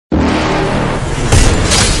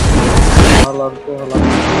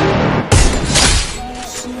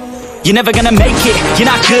You're never gonna make it, you're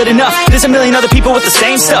not good enough. There's a million other people with the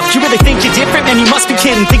same stuff. You really think you're different? Man, you must be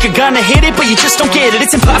kidding. Think you're gonna hit it, but you just don't get it.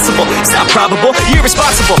 It's impossible, it's not probable, you're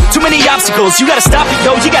irresponsible. Too many obstacles, you gotta stop it,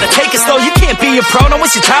 yo. You gotta take it slow, you can't be a pro. Don't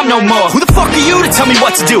waste your time no more. Who the fuck are you to tell me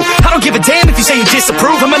what to do? I don't give a damn if you say you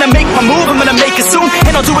disapprove. I'm gonna make my move, I'm gonna make it soon.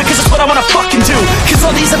 And I'll do it cause it's what I wanna fucking do. Cause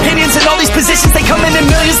all these opinions and all these positions, they come in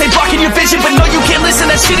millions, they blocking your vision. But no, you can't listen,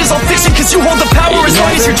 that shit is all fiction. Cause you hold the power as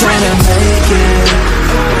long as you're dreaming.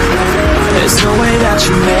 There's no way that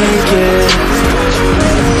you make it.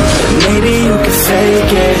 And maybe you can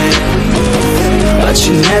fake it, but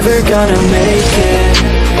you're never gonna make it.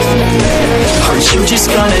 Aren't you just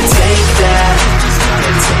gonna take that?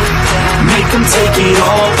 Make them take it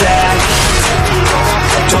all back.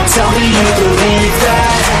 Don't tell me you believe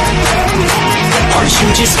that. Aren't you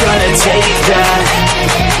just gonna take that?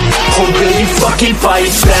 Or will you fucking fight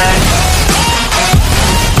back?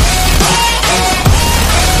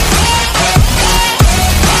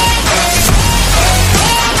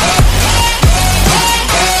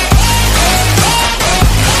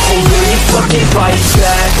 Fucking fight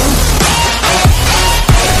back.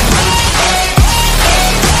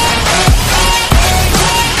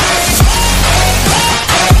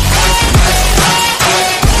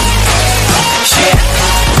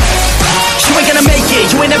 You ain't gonna make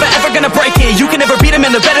it, you ain't never ever gonna break it. You can never beat them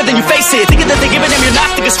and they're better than you face it. Thinking that they give a damn, you're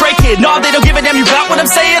not thinking straight, kid. No, they don't give a damn, you got what I'm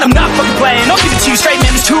saying. I'm not fucking playing, I'll give it to you straight,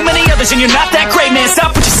 man. There's too many others and you're not that great, man.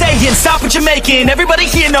 Stop what you're saying, stop what you're making.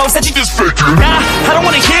 Everybody here knows that you just faking. Nah, I don't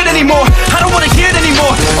wanna hear it anymore, I don't wanna hear it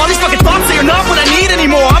anymore. All these fucking thoughts, they are not what I need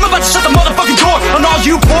anymore. I'm about to shut the motherfucking door on all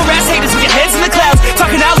you poor ass haters with your heads in the clouds,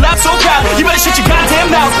 talking out loud so proud. You better shut your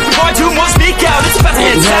goddamn mouth before I do more speak out. It's about to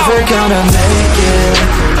head south. Never gonna make it.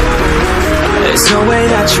 There's no way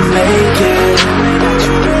that you make it.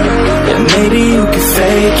 And maybe you can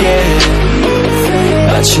fake it,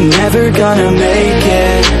 but you're never gonna make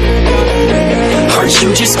it. Aren't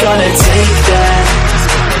you just gonna take that?